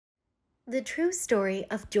The True Story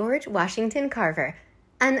of George Washington Carver,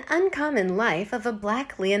 An Uncommon Life of a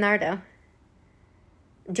Black Leonardo.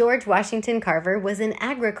 George Washington Carver was an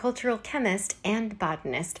agricultural chemist and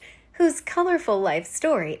botanist whose colorful life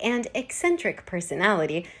story and eccentric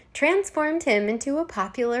personality transformed him into a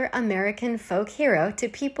popular American folk hero to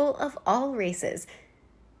people of all races.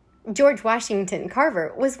 George Washington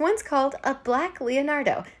Carver was once called a Black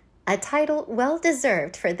Leonardo, a title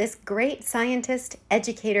well-deserved for this great scientist,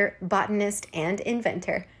 educator, botanist, and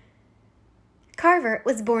inventor. Carver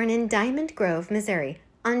was born in Diamond Grove, Missouri,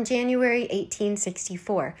 on January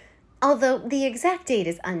 1864, although the exact date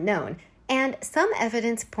is unknown, and some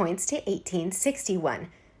evidence points to 1861.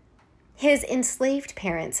 His enslaved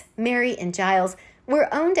parents, Mary and Giles, were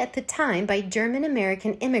owned at the time by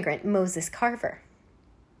German-American immigrant Moses Carver.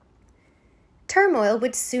 Turmoil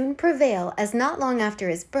would soon prevail as not long after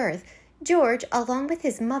his birth, George, along with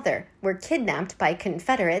his mother, were kidnapped by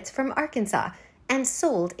Confederates from Arkansas and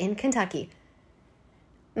sold in Kentucky.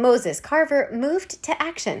 Moses Carver moved to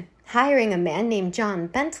action, hiring a man named John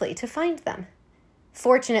Bentley to find them.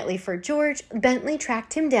 Fortunately for George, Bentley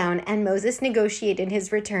tracked him down and Moses negotiated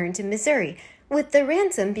his return to Missouri, with the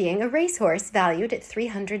ransom being a racehorse valued at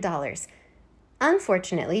 $300.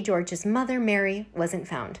 Unfortunately, George's mother, Mary, wasn't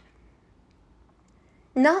found.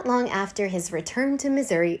 Not long after his return to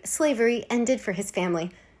Missouri, slavery ended for his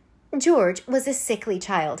family. George was a sickly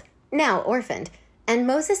child, now orphaned, and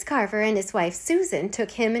Moses Carver and his wife Susan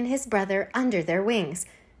took him and his brother under their wings.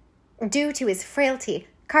 Due to his frailty,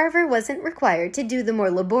 Carver wasn't required to do the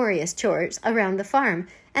more laborious chores around the farm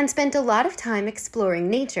and spent a lot of time exploring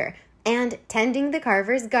nature and tending the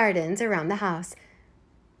Carvers' gardens around the house.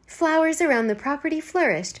 Flowers around the property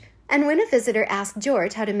flourished, and when a visitor asked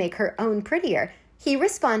George how to make her own prettier, he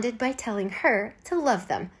responded by telling her to love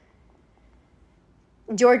them.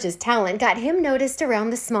 George's talent got him noticed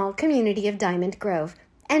around the small community of Diamond Grove,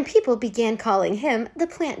 and people began calling him the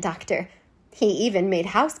plant doctor. He even made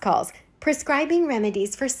house calls, prescribing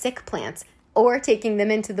remedies for sick plants, or taking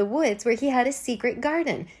them into the woods where he had a secret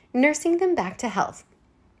garden, nursing them back to health.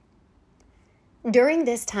 During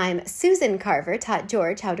this time, Susan Carver taught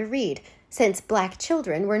George how to read, since Black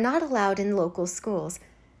children were not allowed in local schools.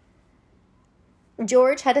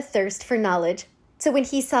 George had a thirst for knowledge, so when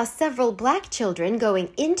he saw several Black children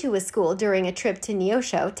going into a school during a trip to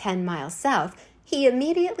Neosho, 10 miles south, he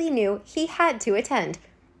immediately knew he had to attend.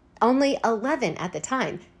 Only 11 at the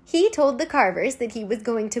time, he told the Carvers that he was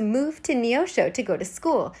going to move to Neosho to go to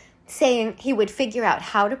school, saying he would figure out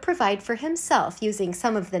how to provide for himself using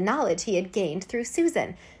some of the knowledge he had gained through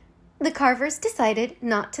Susan. The Carvers decided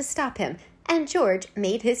not to stop him, and George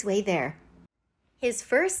made his way there. His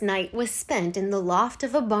first night was spent in the loft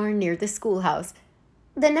of a barn near the schoolhouse.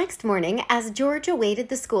 The next morning, as George awaited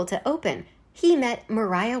the school to open, he met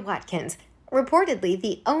Mariah Watkins, reportedly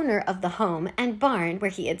the owner of the home and barn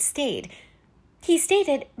where he had stayed. He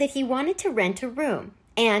stated that he wanted to rent a room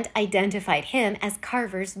and identified him as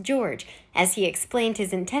Carver's George, as he explained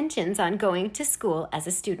his intentions on going to school as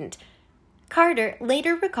a student. Carter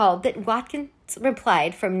later recalled that Watkins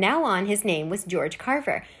replied from now on his name was George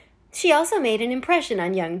Carver. She also made an impression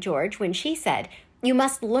on young George when she said, "You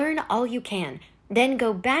must learn all you can, then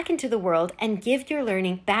go back into the world and give your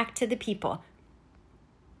learning back to the people."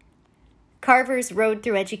 Carver's road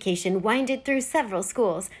through education winded through several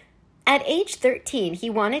schools. At age 13, he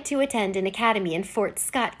wanted to attend an academy in Fort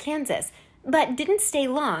Scott, Kansas, but didn't stay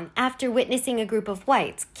long after witnessing a group of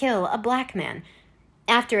whites kill a Black man.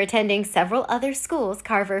 After attending several other schools,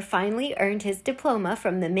 Carver finally earned his diploma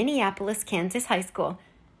from the Minneapolis, Kansas High School.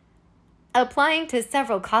 Applying to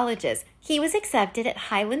several colleges, he was accepted at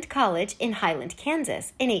Highland College in Highland,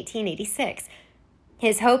 Kansas in 1886.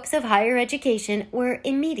 His hopes of higher education were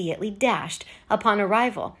immediately dashed upon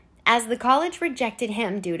arrival, as the college rejected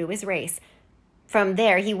him due to his race. From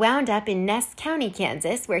there, he wound up in Ness County,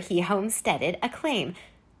 Kansas, where he homesteaded a claim.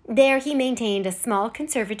 There he maintained a small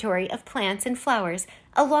conservatory of plants and flowers,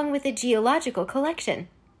 along with a geological collection.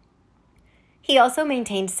 He also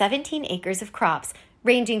maintained 17 acres of crops,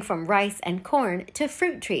 ranging from rice and corn to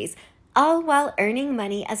fruit trees, all while earning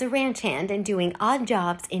money as a ranch hand and doing odd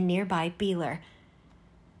jobs in nearby Beeler.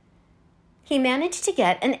 He managed to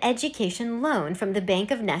get an education loan from the Bank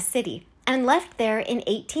of Ness City and left there in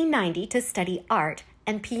 1890 to study art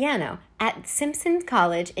and piano at Simpson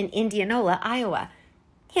College in Indianola, Iowa.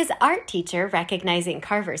 His art teacher, recognizing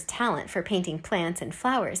Carver's talent for painting plants and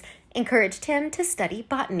flowers, encouraged him to study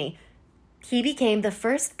botany. He became the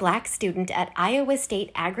first Black student at Iowa State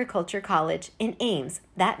Agriculture College in Ames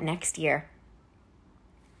that next year.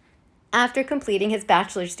 After completing his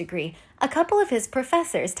bachelor's degree, a couple of his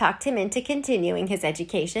professors talked him into continuing his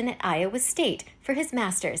education at Iowa State for his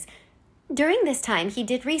master's. During this time, he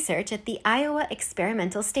did research at the Iowa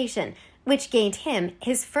Experimental Station, which gained him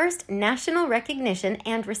his first national recognition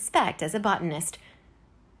and respect as a botanist.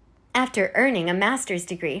 After earning a master's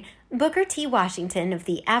degree, Booker T. Washington of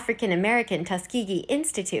the African American Tuskegee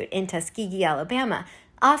Institute in Tuskegee, Alabama,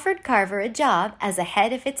 offered Carver a job as a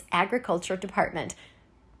head of its agriculture department.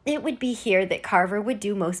 It would be here that Carver would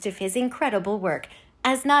do most of his incredible work,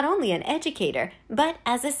 as not only an educator, but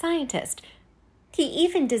as a scientist. He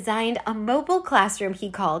even designed a mobile classroom he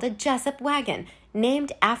called a Jessup wagon,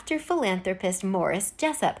 named after philanthropist Morris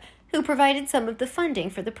Jessup, who provided some of the funding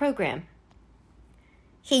for the program.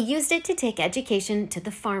 He used it to take education to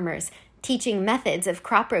the farmers, teaching methods of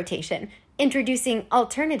crop rotation, introducing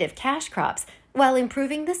alternative cash crops, while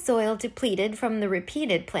improving the soil depleted from the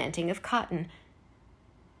repeated planting of cotton.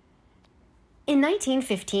 In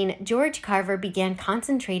 1915, George Carver began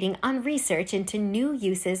concentrating on research into new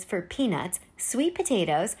uses for peanuts, sweet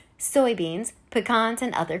potatoes, soybeans, pecans,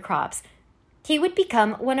 and other crops. He would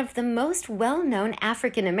become one of the most well-known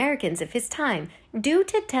African Americans of his time due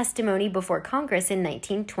to testimony before Congress in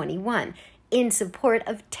 1921 in support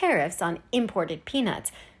of tariffs on imported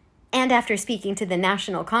peanuts, and after speaking to the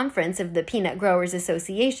National Conference of the Peanut Growers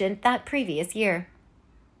Association that previous year.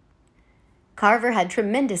 Carver had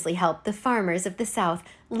tremendously helped the farmers of the South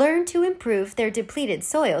learn to improve their depleted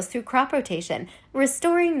soils through crop rotation,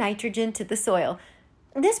 restoring nitrogen to the soil.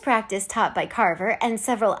 This practice taught by Carver and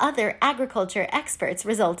several other agriculture experts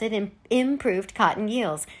resulted in improved cotton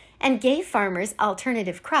yields and gave farmers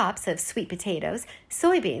alternative crops of sweet potatoes,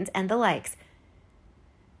 soybeans, and the likes.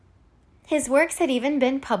 His works had even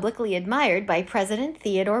been publicly admired by President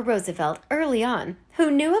Theodore Roosevelt early on, who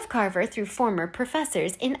knew of Carver through former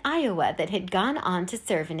professors in Iowa that had gone on to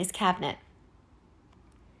serve in his cabinet.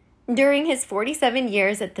 During his 47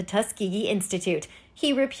 years at the Tuskegee Institute,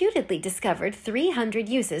 he reputedly discovered 300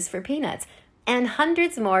 uses for peanuts and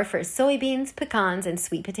hundreds more for soybeans, pecans, and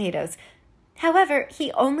sweet potatoes. However,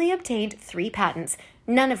 he only obtained 3 patents,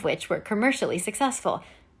 none of which were commercially successful.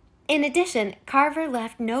 In addition, Carver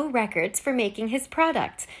left no records for making his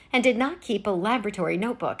products and did not keep a laboratory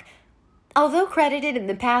notebook. Although credited in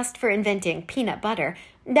the past for inventing peanut butter,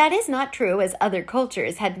 that is not true, as other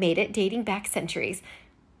cultures had made it dating back centuries.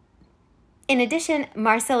 In addition,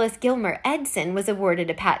 Marcellus Gilmer Edson was awarded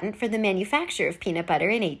a patent for the manufacture of peanut butter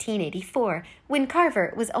in 1884, when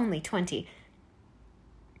Carver was only 20.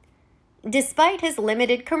 Despite his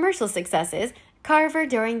limited commercial successes, Carver,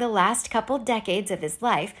 during the last couple decades of his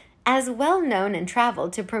life, as well known and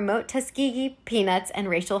traveled to promote Tuskegee, peanuts, and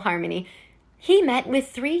racial harmony. He met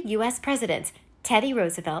with 3 U.S. presidents, Teddy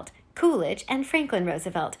Roosevelt, Coolidge, and Franklin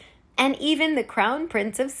Roosevelt, and even the Crown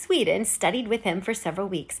Prince of Sweden studied with him for several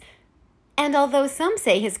weeks. And although some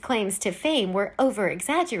say his claims to fame were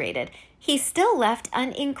over-exaggerated, he still left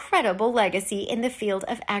an incredible legacy in the field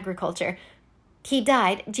of agriculture. He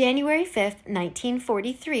died January 5,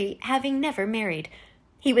 1943, having never married.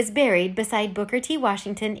 He was buried beside Booker T.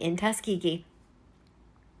 Washington in Tuskegee.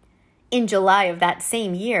 In July of that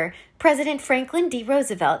same year, President Franklin D.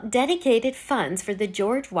 Roosevelt dedicated funds for the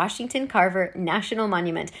George Washington Carver National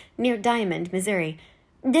Monument near Diamond, Missouri.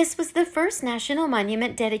 This was the first national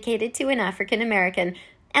monument dedicated to an African American,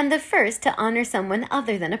 and the first to honor someone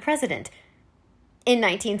other than a president. In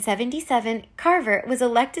 1977, Carver was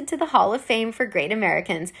elected to the Hall of Fame for Great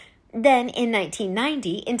Americans, then in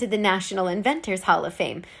 1990 into the National Inventors Hall of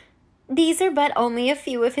Fame. These are but only a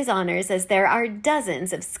few of his honors, as there are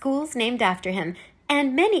dozens of schools named after him,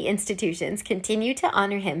 and many institutions continue to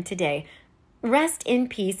honor him today. Rest in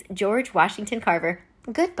peace, George Washington Carver.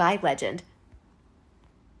 Goodbye, legend.